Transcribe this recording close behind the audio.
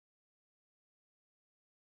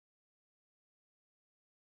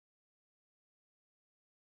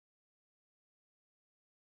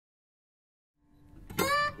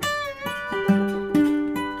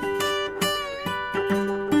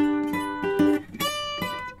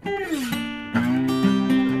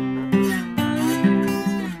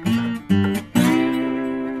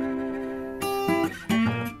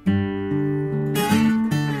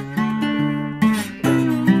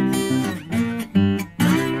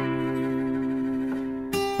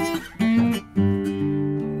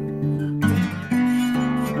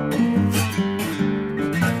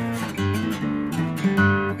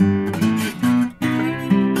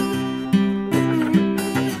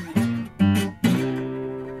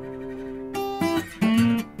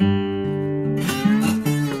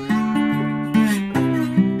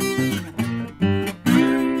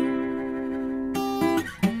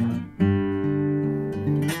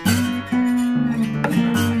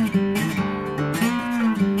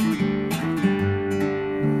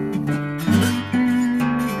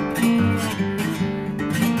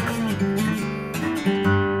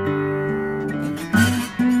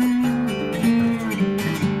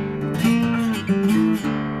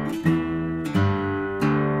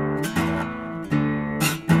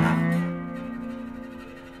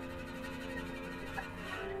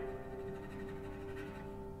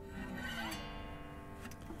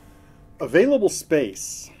Available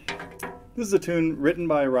Space. This is a tune written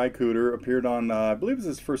by Ry Cooder, appeared on, I believe it was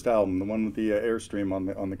his first album, the one with the Airstream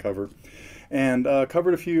on the cover, and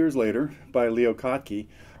covered a few years later by Leo Kottke.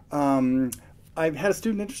 I've had a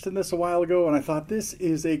student interested in this a while ago, and I thought this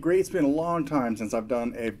is a great, it's been a long time since I've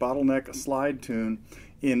done a bottleneck slide tune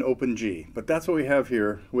in open G, but that's what we have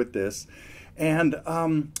here with this. And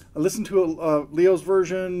I listened to Leo's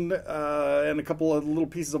version and a couple of little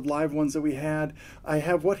pieces of live ones that we had. I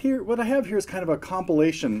have what I have here is kind of a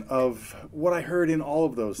compilation of what I heard in all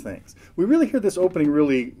of those things. We really hear this opening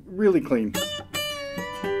really, really clean. So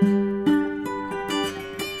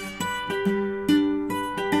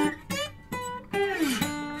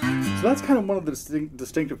that's kind of one of the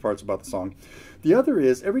distinctive parts about the song. The other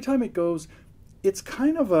is, every time it goes, it's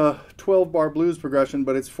kind of a 12-bar blues progression,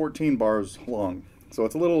 but it's 14 bars long. So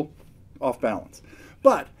it's a little off balance.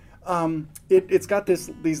 But it's got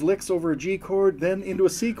these licks over a G chord, then into a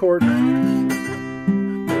C chord. And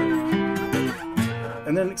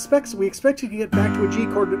then we expect to get back to a G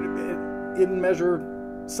chord in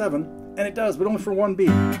measure 7, and it does, but only for one beat.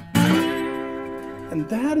 And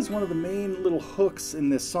that is one of the main little hooks in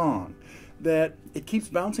this song, that it keeps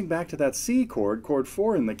bouncing back to that C chord, chord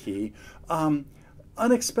 4 in the key,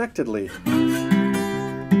 unexpectedly.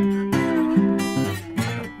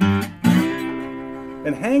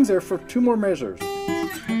 And hangs there for 2 more measures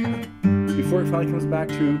before it finally comes back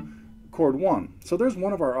to chord 1. So there's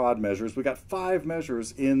one of our odd measures. We got 5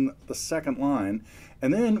 measures in the second line,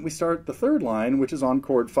 and then we start the third line, which is on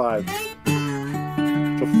chord 5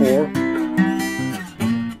 to 4.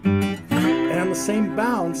 The same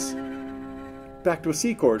bounce back to a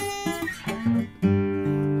C chord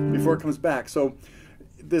before it comes back. So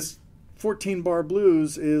this 14-bar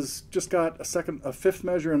blues is just got a 5th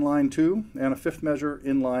measure in line 2 and a 5th measure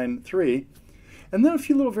in line 3, and then a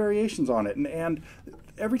few little variations on it. And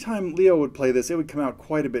every time Leo would play this, it would come out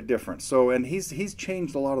quite a bit different. So, and he's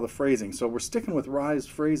changed a lot of the phrasing. So we're sticking with Ry's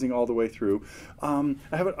phrasing all the way through.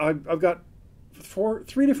 I've got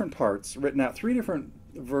 3 different parts written out, 3 different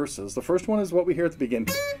verses. The first one is what we hear at the beginning.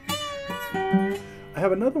 I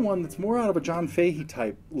have another one that's more out of a John Fahey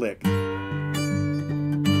type lick.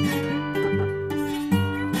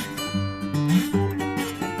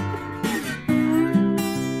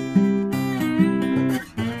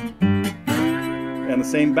 And the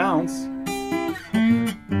same bounce.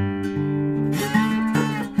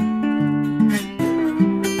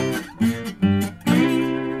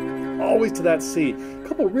 Always to that C. A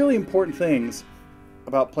couple really important things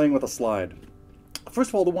about playing with a slide. First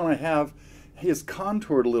of all, the one I have is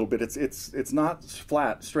contoured a little bit. It's not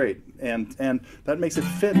flat, straight, and that makes it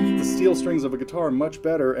fit the steel strings of a guitar much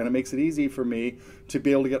better, and it makes it easy for me to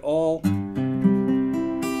be able to get all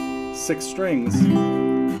 6 strings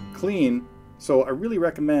clean. So I really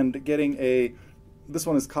recommend getting this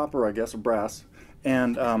one is copper, I guess, or brass,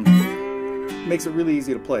 and makes it really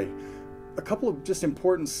easy to play. A couple of just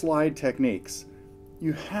important slide techniques.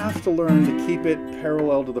 You have to learn to keep it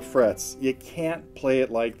parallel to the frets. You can't play it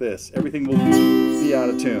like this. Everything will be out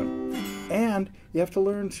of tune. And you have to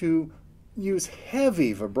learn to use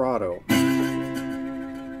heavy vibrato.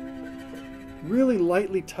 Really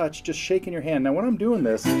lightly touch, just shaking your hand. Now when I'm doing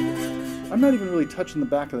this, I'm not even really touching the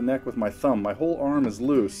back of the neck with my thumb. My whole arm is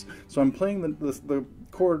loose. So I'm playing the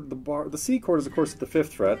chord, the C chord is of course at the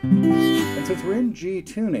 5th fret. And since we're in G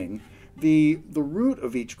tuning, the root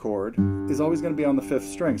of each chord is always going to be on the 5th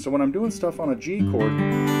string. So when I'm doing stuff on a G chord,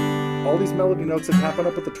 all these melody notes that happen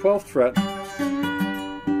up at the 12th fret,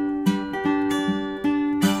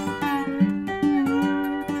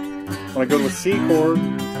 when I go to a C chord,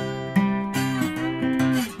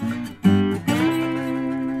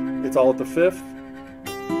 it's all at the 5th,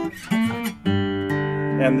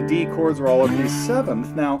 and the D chords are all at the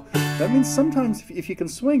 7th. Now, that means sometimes if you can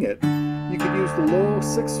swing it, you could use the low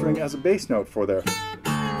 6th string as a bass note for there.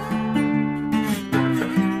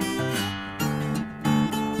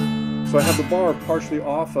 So I have the bar partially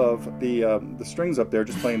off of the strings up there,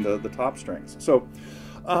 just playing the top strings. So,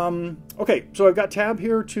 okay, so I've got tab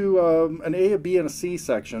here to an A, a B, and a C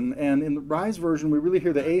section, and in the Ry's version, we really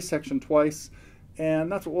hear the A section twice, and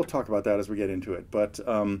that's what we'll talk about that as we get into it. But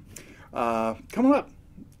coming up,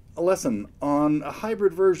 a lesson on a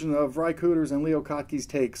hybrid version of Ry Cooder's and Leo Kottke's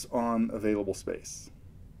takes on Available Space.